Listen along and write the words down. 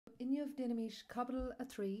Inniuh dynamís Caibidil a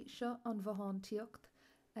trí seo an bhán tíocht.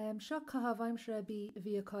 Seo cahabhaimsre bí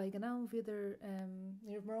bhí a cai gan ná viidir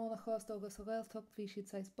níor marrána chast agus a ghiltocht bhí siad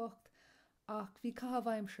 6 bocht ach bhí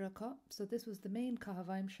cahabhaimsre acu. So this was the main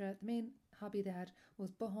cahabhaimsre. The main hobby they had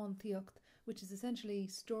was bhán tíocht, which is essentially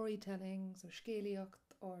storytelling, so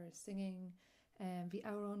scéalaíocht or singing. Bhí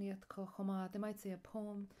áróníocht chomá. They might say a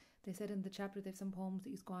poem. They said in the chapter they have some poems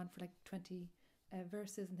that used to go on for like 20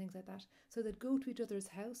 verses and things like that. So they'd go to each other's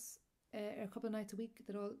house a couple of nights a week.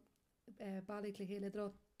 They'd all they'd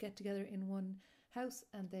all get together in one house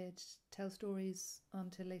and they'd tell stories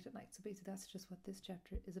until late at night. So basically that's just what this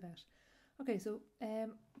chapter is about. Okay, so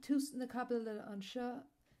tús na Caibidil an seo,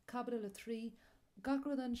 Caibidil a trí,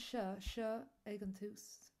 gacrad an seo ag an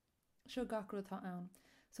tús. Seo gacrad tá ann.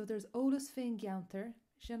 So there's Ola's féin geantar,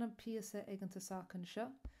 sin an píosa ag an tasach an seo.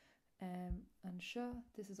 And sure,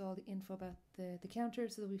 this is all the info about the counter.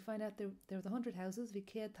 So that we find out there were the 100 houses. We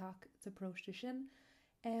céad tak it's approach to shin.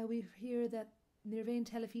 We hear that near vein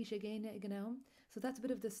telefisha again again. So that's a bit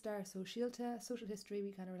of the start. So Shilta, social history,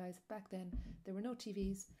 we kind of realised back then there were no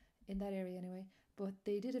TVs in that area anyway, but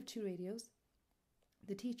they did have 2 radios.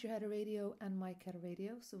 The teacher had a radio and Mike had a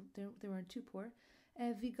radio, so they weren't too poor.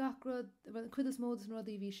 Vi gacrod, well, cuidas modas an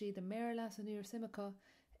rodi vishi, the merla, so near Simaka,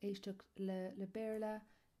 took le berla.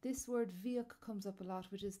 This word viach comes up a lot,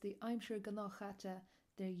 which is the I'm sure ganachata.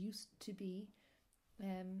 There used to be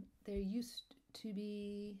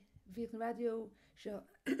viach radio show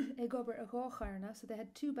egober a gocharna. So they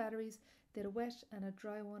had 2 batteries. They had a wet and a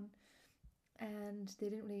dry one, and they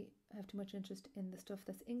didn't really have too much interest in the stuff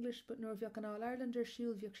that's English. But nor viach an all Irelander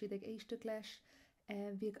shield viach she like eistuk lesh.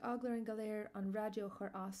 Viach agler and galer on radio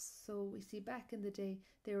char as. So we see back in the day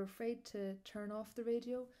they were afraid to turn off the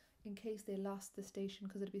radio in case they lost the station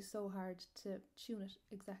because it'd be so hard to tune it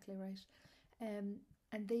exactly right.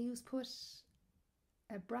 And they used put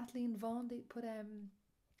a Bratleen Vaughan, they put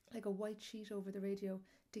like a white sheet over the radio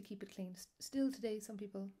to keep it clean. Still today some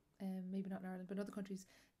people, maybe not in Ireland but in other countries,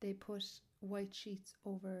 they put white sheets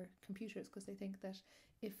over computers because they think that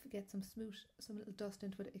if it gets some smoot, some little dust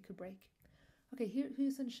into it, it could break. Okay, here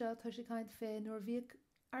who's an seo tá sé kind fé nor viach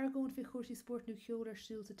argón fi chóirtí sport nu ceolar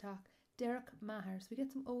siúl attack. Derek Maher. So we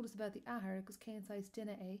get some oldest about the Ahar because Cain size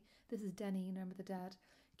dinner a. This is Denny, remember the dad.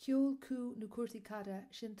 Ciol cu nu curti cada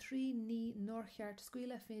shin 3 ní norchart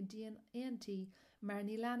squila fe dian ANT mar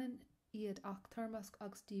ní lanan iad ach thermask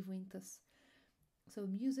ag Steve Wintas. So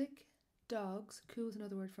music, dogs, cu is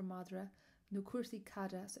another word for madra, nu curti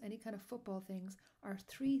cada, so any kind of football things, are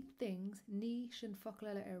 3 things ní shin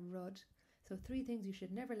foklela rud. So 3 things you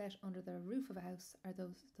should never let under the roof of a house are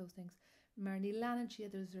those things. Mar ní lanan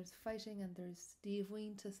siad, there's fighting, and there's Steve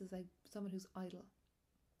Wintas is like someone who's idle.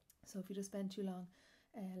 So if you just spend too long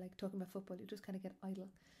like talking about football, you just kind of get idle.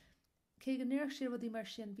 Kegan neir shirvadi mar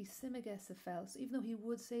shin vi simiges a fell. So even though he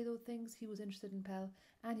would say those things, he was interested in Pell,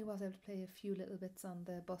 and he was able to play a few little bits on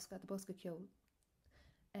the buska kjol.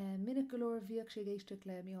 Minute galore viak she geistuk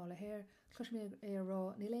le mi all a hair, clush me a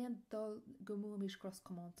raw, nilean dol gumumish cross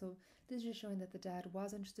command. So this is just showing that the dad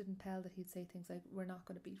was interested in Pell, that he'd say things like, we're not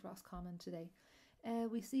going to beat Roscommon today.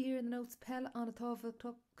 We see here in the notes, Pell on a Tovuk.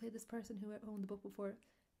 Okay, this person who owned the book before,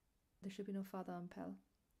 there should be no father on Pell.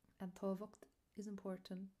 And Tovuk is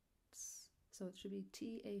important. So it should be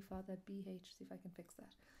T-A father B-H. See if I can fix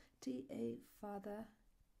that. T-A father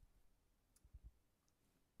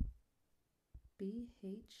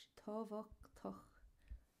B-H. Tovuk toch.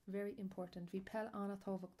 Very important. Vi Pell on a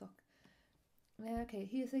Tovuk toch. Okay,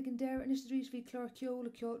 he is saying there initially vi chlor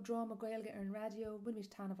ceol drama goelga ar an radio when we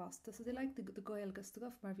tan vasta. So they like the goelga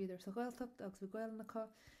stuff mar vider. So goeltucht dogs vi goel na ka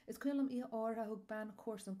is quilum I ora hug ban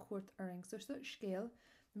course and court earring. So such scale.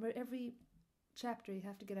 Remember every chapter you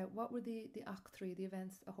have to get out what were the act 3, the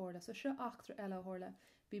events a horla. So sure act 3 ella horla.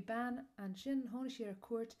 Bi ban and shin honishir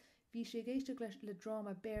court vi she geistig le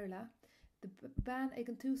drama berla. The band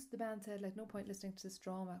Egantus, the band said like no point listening to this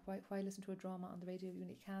drama. Why listen to a drama on the radio when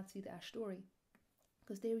you can't see the Ash story?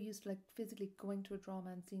 Because they were used to like physically going to a drama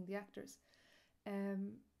and seeing the actors.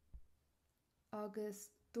 Agus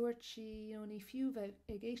Dorchi only few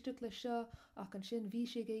geistuk le sha ach an shin vi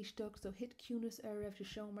she geistuk so hit cunus rev to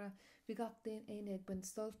shomra vi got den enig ben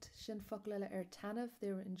salt shin fucklela tanav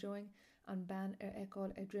they were enjoying and ban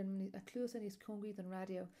ekol adrenaline a close and his congri than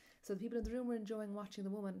radio. So the people in the room were enjoying watching the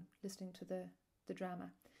woman listening to the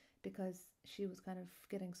drama because she was kind of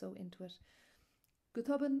getting so into it.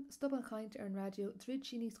 Gutobin stubborn kind earn radio drid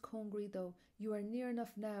chinis congri though you are near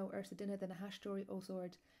enough now to dinner than a hash story o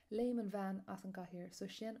sword layman van asan got here. So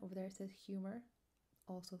shin over there says humor,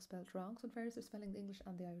 also spelled wrong. So in fairness they're spelling the English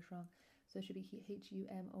and the Irish wrong, so it should be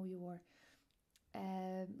Humor.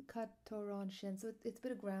 Catoran Shin. So it's a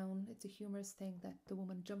bit of ground. It's a humorous thing that the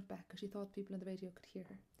woman jumped back because she thought people on the radio could hear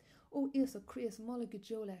her. Oh, is a Chris Mullig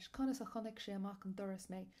Jolesh, Conas a Chonic she amach and Doris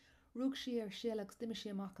me. Rug she or Shelax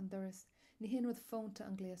Dimishi amach and Doris. Nihin with phone to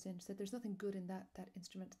Anglia in said there's nothing good in that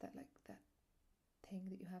instrument, that thing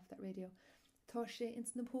that you have, that radio. Toshe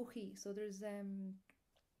instant pochi. So there's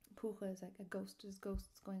Pucha is like a ghost, there's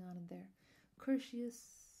ghosts going on in there. Curtius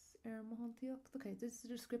Mohantiocht. Okay, this is the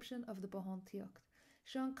description of the Bohantiocht.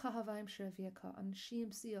 Sean Caibidil Viaka and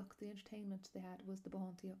Shim Siocht, the entertainment they had was the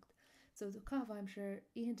Bohantiocht. So the Caibidil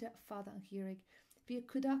Ihinta Fada and Hierig. Via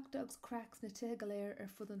Kudak dogs cracks na Tegalair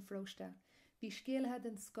Fudan Frosta. Vi scale had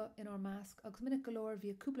in Scott in our mask, Ox minute galore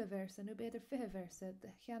via Kubla versa, no better fihe versa, the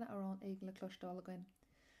Hiana around Egla Clushdalagan.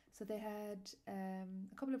 So they had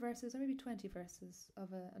a couple of verses, or maybe 20 verses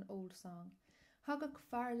of an old song. Hagak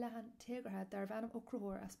far lahan tegerhad darvanam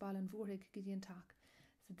okrohor as balin vorhig gideon tak.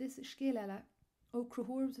 So this Skelela,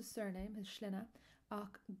 Okrohor was his surname, his Shlina,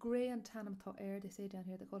 Ach Grey and Tanam to air, they say down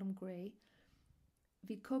here, they call him Grey.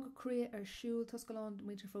 Vi cog crea shul Tuscaland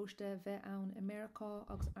winter foste ve own America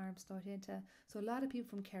ox Armstad into. So a lot of people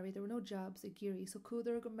from Kerry, there were no jobs at Geary, so could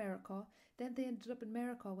there go America. Then they ended up in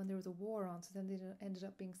America when there was a war on, so then they ended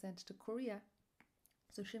up being sent to Korea.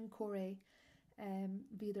 So Shim Kore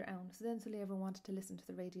be their own. So then suddenly everyone wanted to listen to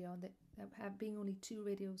the radio, and they have being only 2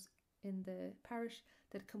 radios in the parish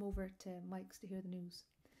that come over to Mike's to hear the news.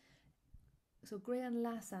 So Grey and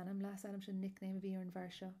Lassanam should nickname of Ian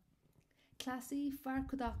Varsha. Classy far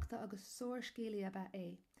Kudakta agus sore scaly about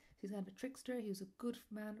A. He's kind of a trickster, he was a good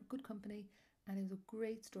man, good company, and he was a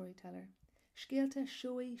great storyteller. Skeelte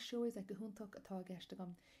showy is like a huntuk atá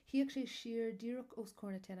gestagam. He actually sheer diruk os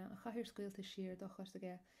cornetina, a chahir skeelte sheer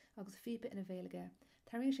dochastage, agus fipe in a velige.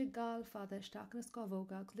 Tarmi she gal fada staken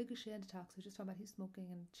scavoga, agus ligu she in the taxi, just talking about he's smoking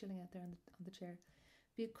and chilling out there on the chair.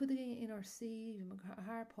 Be kudige in our sea,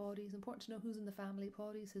 har Paddy's, important to know who's in the family.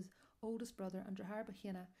 Paddy's his oldest brother, and Drahar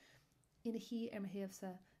Bahina. In a he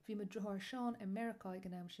Hevsa, vi me Drahar Sean America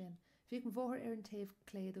ganam shin. Vi can voher Tave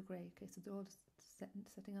Clay the Grey. Okay, so they're all just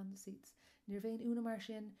sitting on the seats. Near Vein Unamar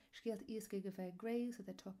shin, Skelt Iskig of Grey, so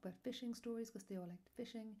they talk about fishing stories because they all liked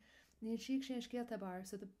fishing. Near Sheik Shin Skelta bar,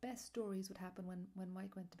 so the best stories would happen when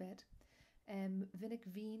Mike went to bed. Vinnick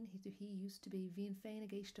Veen, he used to be Veen Fein a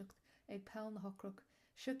Geistucht, Egg Pound the Hockrook.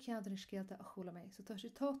 Shukyan and Skelta a Hulame. So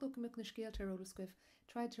Toshi talked up Mukna Skelta Rodosquiff,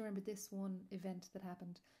 tried to remember this one event that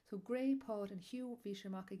happened. So Grey, Pod, and Hugh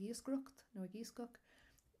Vishermaka Gieskrucht, nor Gieskuk,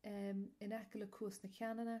 in Akila Kus na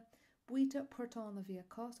Canana, Buita Portana via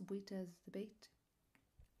Cos, Buita is the bait,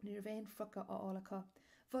 near Vein Frucka a Olaka,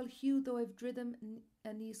 Vol Hugh though I've dridden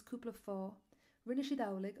a niece couple of fa, Rinnishi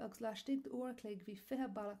Dowlig, Ox Lashtig the Oracleg vi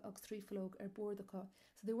Fiha Balak Ox 3 flog or board the ca.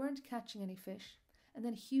 So they weren't catching any fish. And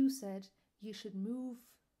then Hugh said, you should move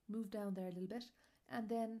down there a little bit, and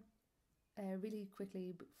then really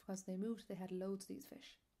quickly, because they moved, they had loads of these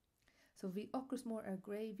fish. So vi okkersmore are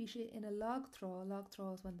Grey, vi she in a log thraw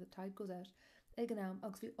is when the tide goes out, eganam,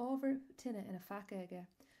 ox vi over tinne in a fac ege,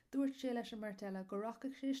 doort she leis a martella,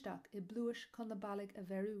 gorachig she stak, I bluish con the balig a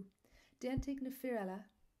veru. Dentig na firella,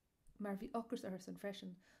 mar vi okkers are sun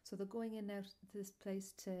freshen, so they're going in now to this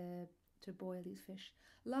place to boil these fish.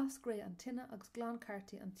 Las Grey and Tinna ox Glan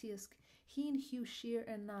Carty and Tiesk, Heen Hugh Sheer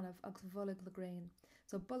and Nanav ox Vullig Lagrain.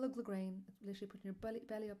 So Bullig Lagrain, literally putting your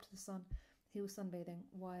belly up to the sun, he was sunbathing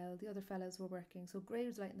while the other fellas were working. So Grey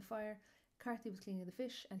was lighting the fire, Carty was cleaning the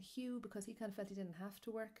fish, and Hugh, because he kind of felt he didn't have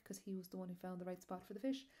to work because he was the one who found the right spot for the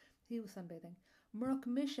fish, he was sunbathing. Murach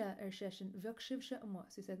Misha Sheshin Vuk Shivsha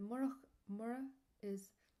Amos. He said Murra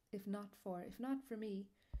is if not for me,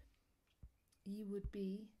 you would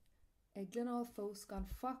be a Glenall Fos gone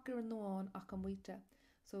Fokker and Noan Akamwita.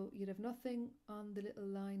 So you'd have nothing on the little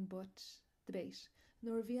line but the bait.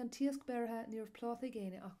 Nor vi an Tiesk Berha near Ploth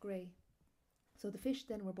again at Grey. So the fish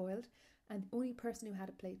then were boiled, and the only person who had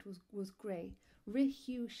a plate was Grey. Rih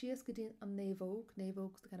Hugh Shieskadin on Navog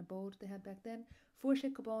the kind of boat they had back then.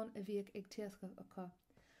 Forshe Cabon a Viek ig Tieska Aka.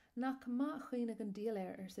 Nak ma Chuinig an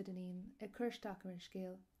Dealair Sidanin, a Kirstacker in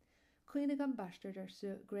scale. Chuinig an Bastard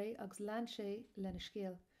Sir Grey Ogs Landshay Lena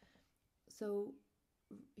scale. So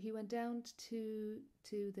he went down to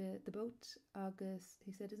the boat. August,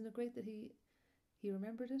 he said, isn't it great that he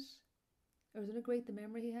remembered it? Or isn't it great the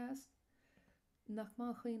memory he has?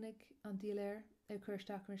 Nachman Chuinig an Dealair a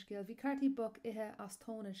Kirstacker in scale. Vi Carty buck ihe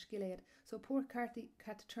aston and skillade. So poor Carty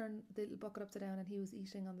had to turn the little bucket upside down, and he was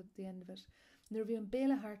eating on the end of it. Nir vi an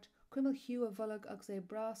Bela Hart, Quimmel Hugh a Vullag Ogs a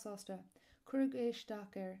Bra Sosta, Kurg e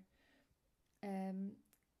Stacker.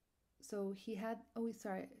 So he had,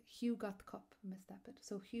 Hugh got the cup, missed that bit.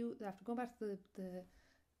 So Hugh, after going back to the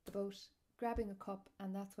boat, grabbing a cup,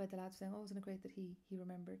 and that's why the lads were saying, oh, isn't it great that he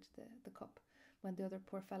remembered the cup when the other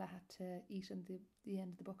poor fella had to eat in the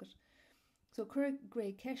end of the bucket. So Curragh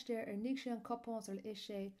Gray Keshter nig sé an cupons ar is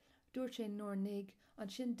sé dúirt sé nóir nig an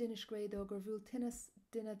sin duine gré dó gur bhúil tinnis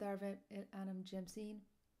duine darve anam Jamesine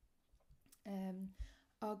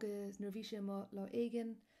agus nuair bhí sé má lá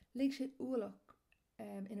éigen lig sé úlach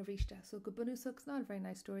in a rista. So go bunúsach, it's not a very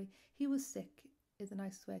nice story. He was sick is the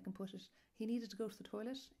nicest way I can put it. He needed to go to the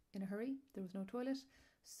toilet in a hurry. There was no toilet,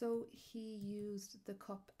 so he used the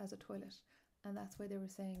cup as a toilet, and that's why they were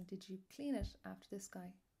saying, did you clean it after this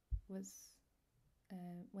guy was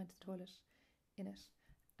went to the toilet in it?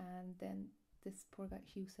 And then this poor guy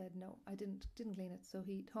Hugh said, no, I didn't clean it. So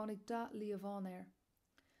he tháinig da líomhán air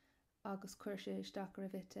agus chuir sé isteach ar a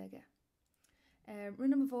bhit aige.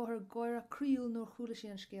 Rinne bhóthir goire críúil nó chuúla sé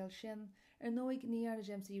an scéal sin nóig ní ar a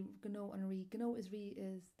Jamesí gno an rí. Gno is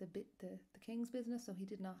the king's business, so he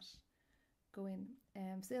did not go in.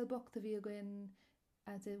 Sail book the bhí go in,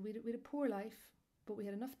 and we had a poor life, but we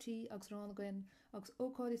had enough tea agus rán go in agus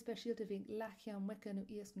ócáidí speisialta bhí leachán wica nó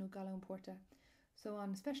íos nó galón porta. So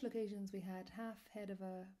on special occasions we had half head of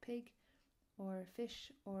a pig or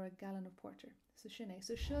fish or a gallon of porter. So sinné.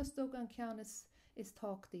 So seo stoke an ceann is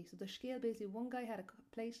talkty. So the scale basically, one guy had a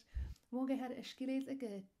plate, one guy had a skillet like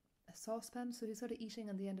a saucepan. So he's sort of eating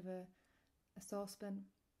on the end of a saucepan.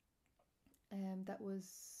 That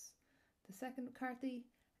was the second Carthy,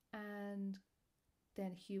 and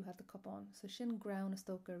then Hugh had the cup on. So sin ground a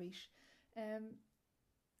stoke a rish.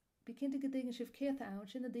 Begin to get digging shift Keitha out,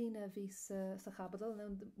 sin a dina vis sa Chaibidil, now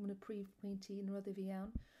when a pre-pointy and ruddy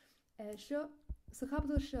vian. Sure, sa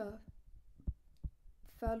Chaibidil sure.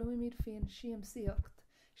 Following me to fin Shiam Siocht.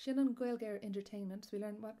 Shin and Gaelgair entertainment. We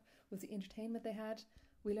learned what was the entertainment they had.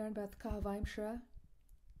 We learned about the Caibidil.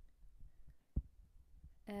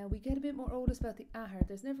 We get a bit more oldest about the Ahar.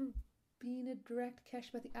 There's never been a direct cash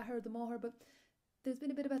about the Ahar or the Mohar, but there's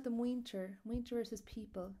been a bit about the Winter versus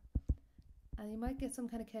people. And you might get some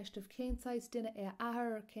kind of cash of Cain size dinner a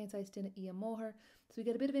Ahar or Cain size dinner a Mohar. So we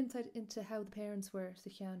get a bit of insight into how the parents were,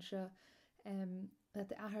 that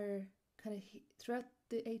the Ahar kind of throughout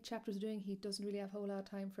the 8 chapters of doing, he doesn't really have a whole lot of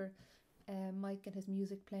time for Mike and his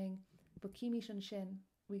music playing. But Kimi and Shin,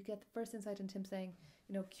 we get the first insight into him saying,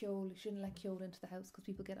 you know, Kjol, you shouldn't let Kjol into the house because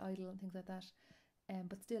people get idle and things like that.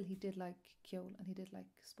 But still, he did like Kjol and he did like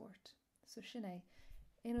sport. So Shinné,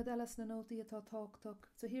 Enodelas na noti atá talk.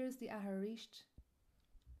 So here's the Ahar Risht.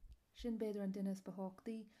 Shin Beder and Dinnis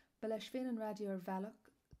Bahokti, Beleshvin and Radio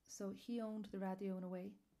Valak. So he owned the radio in a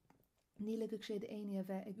way. Níla sé de aine a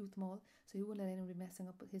bheith ag útmáil, so he wouldn't let anyone be messing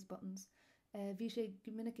up with his buttons. Bhí sé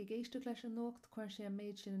minic a géiste leis an nocht, chuir sé an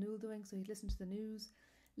méid sin an úl doing, so he'd listen to the news.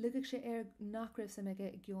 Ligach sé nachraibh sa meige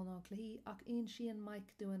ag gion an cluí, ach aon she and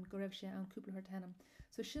Mike doing go raibh sé an cúpla her tanam.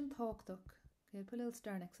 So sin talktuch, okay, put a little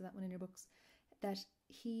star next to that one in your books, that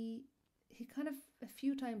he kind of a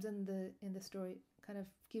few times in the story kind of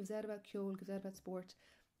gives out about Kjol, gives out about sport,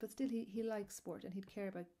 but still he likes sport and he'd care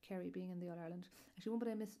about Kerry being in the All-Ireland. Actually, one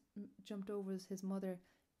bit I jumped over is his mother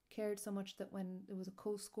cared so much that when it was a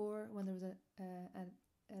close score, when there was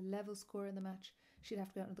a level score in the match, she'd have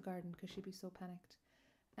to go out into the garden because she'd be so panicked.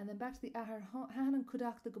 And then back to the Ahar, Hanan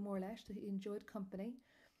Kudach the Gomor leis, that he enjoyed company.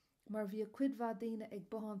 Mar bhí cuid vadina ag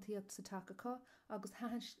bohantíocht sa takecha, agus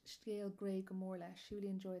hahan scale grey Gomor leis. She really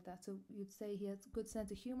enjoyed that. So you'd say he has a good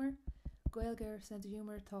sense of humour. Gaelgair sense of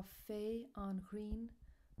humour, tá fé an green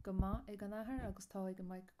gama ag an Ahar, agus tá ag an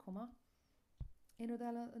Mike coma.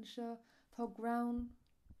 Inodella and seo, tá ground.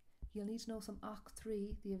 You'll need to know some Act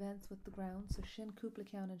 3, the events with the ground. So Shin Cúpla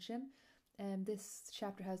Ceann and Shin. This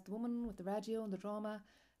chapter has the woman with the radio and the drama,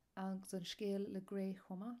 agus an scale le grey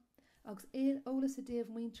choma. Agus ólas a déobh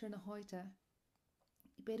muintir na háite,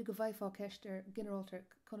 beidir go bhaithfá ceistir generaltar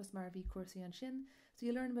conas mar bhí cuasaí an sin. So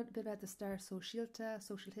you learn a bit about the star socialta,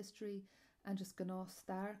 social history, and just gná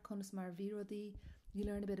star conas mar bhí rodí. You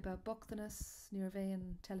learn a bit about Buchtanas, níor bheith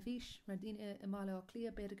an telefís, mar daoine imála á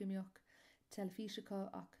clia beidir go mbeadh telefíseacha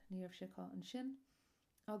ach níor seacha an sin.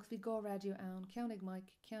 Agus bhí gá radio ann, ceannig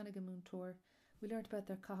Mike, ceannig a múntóir. We learned about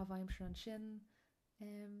their Caibidil an sin.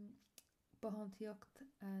 Bahantíocht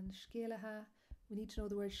and scéalatha. We need to know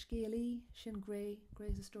the word scéalaí, Shin Gray.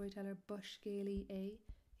 Gray's a storyteller. Bush scéalaí a.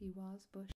 He was Bush.